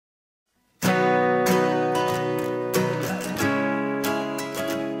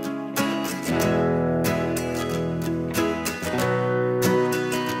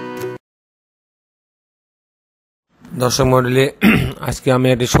দর্শক মণ্ডলী আজকে আমি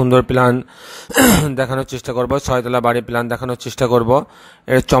একটি সুন্দর প্ল্যান দেখানোর চেষ্টা করব। 6 তলা বাড়ি প্ল্যান দেখানোর চেষ্টা করব।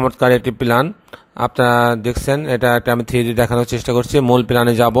 এটা চমৎকার একটি প্ল্যান আপনারা দেখছেন। এটা একটা আমি 3D দেখানোর চেষ্টা করছি। মূল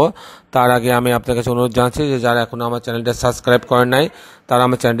প্ল্যানে যাব তার আগে আমি আপনার কাছে অনুরোধ জানাচ্ছি যে যারা এখনো আমার চ্যানেলটা সাবস্ক্রাইব করেন নাই তারা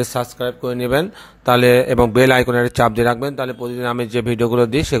আমার চ্যানেলটি সাবস্ক্রাইব করে নেবেন, তাহলে এবং বেল আইকনের চাপ দিয়ে রাখবেন, তাহলে প্রতিদিন আমি যে ভিডিওগুলো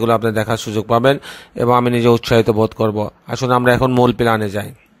দিই সেগুলো আপনি দেখার সুযোগ পাবেন এবং আমি নিজে উৎসাহিত বোধ করব। আসুন আমরা এখন মূল প্ল্যানে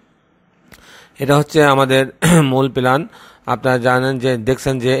যাই। এটা হচ্ছে আমাদের মূল প্ল্যান। আপনারা জানেন যে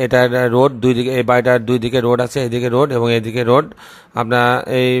দেখছেন যে এটা রোড, দুই দিকে এই বাড়িটার দুই দিকে রোড আছে, এদিকে রোড এবং এদিকে রোড। আপনার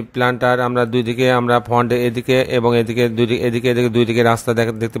এই প্ল্যানটার আমরা দুই দিকে আমরা ফ্রন্ট এদিকে এবং এদিকে দুই দিকে রাস্তা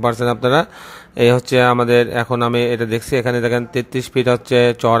দেখতে পাচ্ছেন আপনারা। এই হচ্ছে আমাদের, এখন আমি এটা দেখছি, এখানে দেখেন 33 ফিট হচ্ছে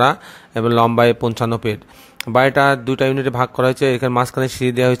চওড়া এবং লম্বায় 55 ফিট। বাড়িটা দুটা ইউনিটে ভাগ করা হয়েছে। এখানে মাঝখানে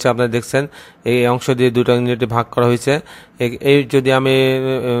সিঁড়ি দেওয়া হয়েছে, আপনারা দেখছেন এই অংশ দিয়ে দুটো ইউনিটে ভাগ করা হয়েছে। এই যদি আমি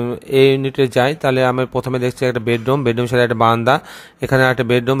এই ইউনিটে যাই তাহলে আমি প্রথমে দেখছি একটা বেডরুম সাথে একটা বারান্দা, এখানে একটা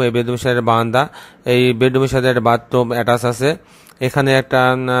বেডরুম, এই বেডরুমের সাথে একটা বারান্দা, এই বেডরুমের সাথে একটা বাথরুম অ্যাটাচ আছে, এখানে একটা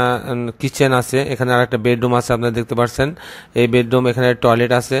কিচেন আছে, এখানে আর একটা বেডরুম আছে আপনারা দেখতে পাচ্ছেন। এই বেডরুম, এখানে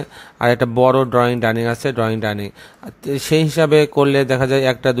টয়লেট আছে আর একটা বড় ড্রয়িং ডাইনিং আছে, সেই হিসাবে করলে দেখা যায়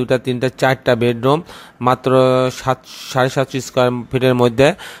 1, 2, 3, 4টা বেডরুম, মাত্র 7.5 স্কোয়ার ফিটের মধ্যে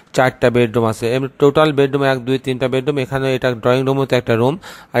 4টা বেডরুম আছে। টোটাল বেডরুম 1, 2, 3টা বেডরুম, এখানে এটা ড্রয়িং রুমও তো একটা রুম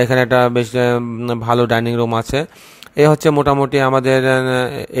আর এখানে একটা বেশ ভালো ডাইনিং রুম আছে। এই হচ্ছে মোটামুটি আমাদের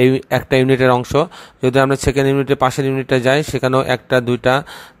এই একটা ইউনিটের অংশ। যদি আমরা সেকেন্ড ইউনিটের পাশের ইউনিটে যাই সেখানেও 1, 2,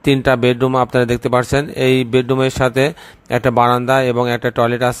 3টা বেডরুম আপনারা দেখতে পাচ্ছেন। এই বেডরুমের সাথে একটা বারান্দা এবং একটা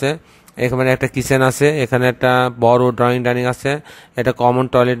টয়লেট আছে, এখানে একটা কিচেন আছে, এখানে একটা বড় ড্রয়িং ডাইনিং আছে, একটা কমন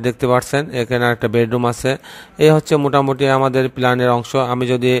টয়লেট দেখতে পাচ্ছেন, এখানে একটা বেডরুম আছে। এই হচ্ছে মোটামুটি আমাদের প্ল্যানের অংশ। আমি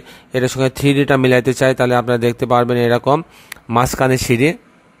যদি এটার সঙ্গে 3Dটা মিলাইতে চাই তাহলে আপনারা দেখতে পারবেন এরকম মাঝখানে সিঁড়ি।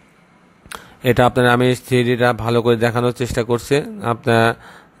 এটা আপনারা আমি 3Dটা ভালো করে দেখানোর চেষ্টা করছি। আপনারা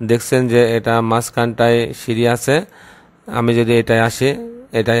দেখছেন যে এটা মাঝখানটায় সিঁড়ি আছে। আমি যদি এটাই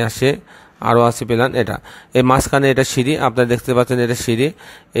আসে আরও আছে প্ল্যান, এটা এই মাঝখানে এটা সিঁড়ি, আপনারা দেখতে পাচ্ছেন এটা সিঁড়ি।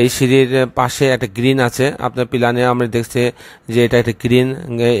 এই সিঁড়ির পাশে একটা গ্রিন আছে, আপনার প্ল্যানে আমরা দেখছি যে এটা একটা গ্রিন,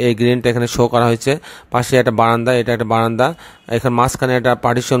 এই গ্রিনটা এখানে শো করা হয়েছে। পাশে একটা বারান্দা, এটা একটা বারান্দা, এখানে মাঝখানে একটা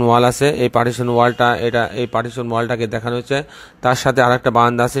পার্টিশন ওয়াল আছে, এই পার্টিশন ওয়ালটাকে দেখানো হয়েছে। তার সাথে আর একটা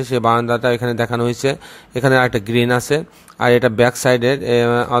বারান্দা আছে, সেই বারান্দাটা এখানে দেখানো হয়েছে। এখানে আর একটা গ্রিন আছে আর এটা ব্যাক সাইডের,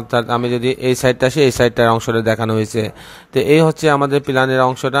 অর্থাৎ আমি যদি এই সাইডটা আসি এই সাইডটার অংশটা দেখানো হয়েছে। তো এই হচ্ছে আমাদের প্ল্যানের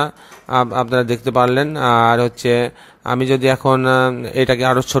অংশটা আপনারা দেখতে পারলেন। আর হচ্ছে আমি যদি এখন এটাকে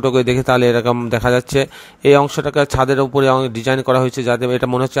আরও ছোট করে দেখি তাহলে এরকম দেখা যাচ্ছে। এই অংশটাকে ছাদের উপরে ডিজাইন করা হয়েছে যাতে এটা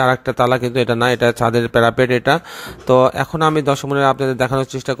মনে হচ্ছে আর একটা তালা, কিন্তু এটা না, এটা ছাদের প্যারাপেট এটা। তো এখন আমি দর্শক বন্ধুরা আপনাদের দেখানোর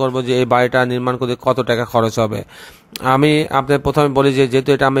চেষ্টা করব যে এই বাড়িটা নির্মাণ করতে কত টাকা খরচ হবে। আমি আপনাদের প্রথমে বলি যে যেহেতু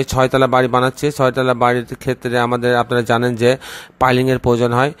এটা আমি 6 তলা বাড়ি বানাচ্ছি, 6 তলা বাড়ির ক্ষেত্রে আমাদের আপনারা জানেন যে পাইলিংয়ের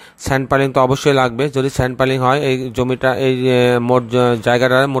প্রয়োজন হয়। স্যান্ড পাইলিং তো অবশ্যই লাগবে। যদি স্যান্ড পাইলিং হয়, এই জমিটা এই মোট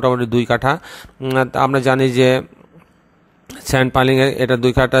জায়গাটা মোটামুটি 2 কাঠা। আমরা জানি যে স্যান্ড পাইলিংয়ের এটা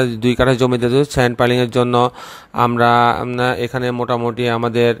 2 কাঠা জমিতে স্যান্ড পাইলিংয়ের জন্য আমরা এখানে মোটামুটি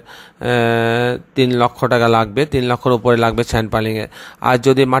আমাদের 3 লক্ষ টাকা লাগবে, 3 লক্ষের উপরে লাগবে স্যান্ড পাইলিংয়ে। আর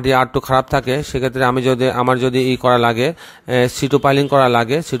যদি মাটি আরটু খারাপ থাকে সেক্ষেত্রে আমার যদি করা লাগে, সিটু পাইলিং করা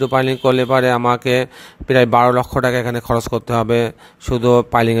লাগে, সিটু পাইলিং করলে পরে আমাকে প্রায় 12 লক্ষ টাকা এখানে খরচ করতে হবে শুধু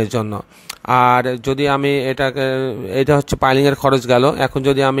পাইলিংয়ের জন্য। আর যদি আমি এটা হচ্ছে পাইলিংয়ের খরচ গেল। এখন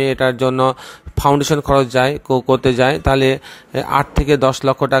যদি আমি এটার জন্য ফাউন্ডেশন খরচ করতে যাই তাহলে 8 থেকে 10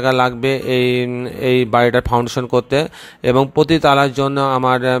 লক্ষ টাকা লাগবে এই বাড়িটার ফাউন্ডেশন করতে, এবং প্রতি তালার জন্য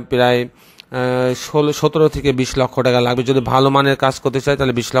আমার প্রায় 17 থেকে 20 লক্ষ টাকা লাগবে। যদি ভালো মানের কাজ করতে চাই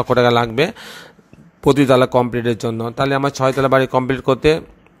তাহলে 20 লক্ষ টাকা লাগবে প্রতি তালা কমপ্লিটের জন্য। তাহলে আমার 6 তলা বাড়ি কমপ্লিট করতে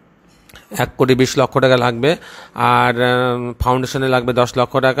 1,20,00,000 টাকা লাগবে, আর ফাউন্ডেশনে লাগবে 10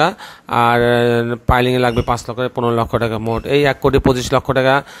 লক্ষ টাকা, আর পাইলিংয়ে লাগবে 5 লক্ষ 15 লক্ষ টাকা। মোট এই 1,25,00,000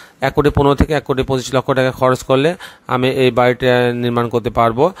 টাকা, 1,15,00,000 থেকে 1,25,00,000 টাকা খরচ করলে আমি এই বাড়িটা নির্মাণ করতে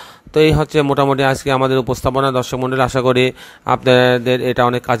পারবো। তো এই হচ্ছে মোটামুটি আজকে আমাদের উপস্থাপনা। দর্শক মণ্ডলী, আশা করি আপনাদের এটা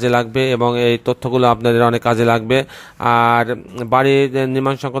অনেক কাজে লাগবে এবং এই তথ্যগুলো আপনাদের অনেক কাজে লাগবে। আর বাড়ির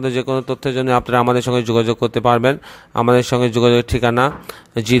নির্মাণ সংক্রান্ত যে কোনো তথ্যের জন্য আপনারা আমাদের সঙ্গে যোগাযোগ করতে পারবেন। আমাদের সঙ্গে যোগাযোগের ঠিকানা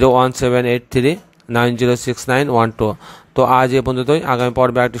 01783906912। তো আজ এ পর্যন্তই। আগামী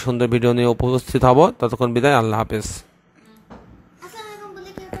পর্বে একটি সুন্দর ভিডিও নিয়ে উপস্থিত হব। ততক্ষণ বিদায়, আল্লাহ হাফেজ।